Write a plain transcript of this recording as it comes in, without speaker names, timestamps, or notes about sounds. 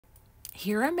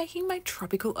Here I'm making my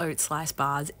tropical oat slice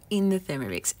bars in the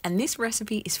Thermomix, and this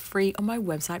recipe is free on my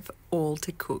website for all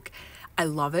to cook. I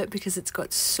love it because it's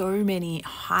got so many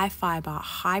high fiber,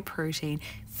 high protein,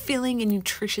 filling and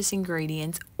nutritious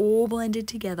ingredients all blended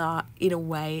together in a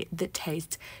way that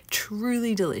tastes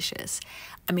truly delicious.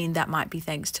 I mean, that might be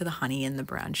thanks to the honey and the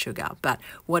brown sugar, but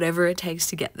whatever it takes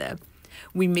to get there.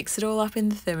 We mix it all up in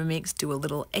the Thermomix, do a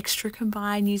little extra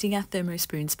combine using our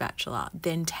thermospoon spatula,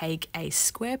 then take a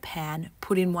square pan,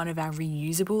 put in one of our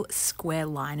reusable square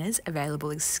liners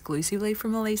available exclusively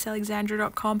from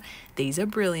AlyceAlexandra.com. These are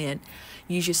brilliant.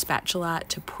 Use your spatula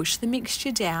to push the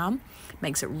mixture down.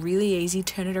 Makes it really easy.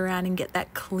 Turn it around and get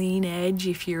that clean edge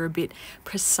if you're a bit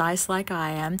precise like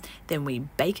I am. Then we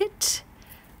bake it.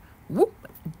 Whoop.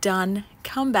 Done.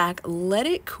 Come back, let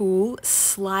it cool,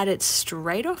 slide it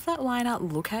straight off that liner.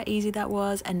 Look how easy that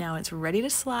was, and now it's ready to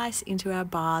slice into our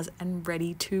bars and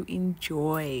ready to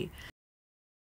enjoy.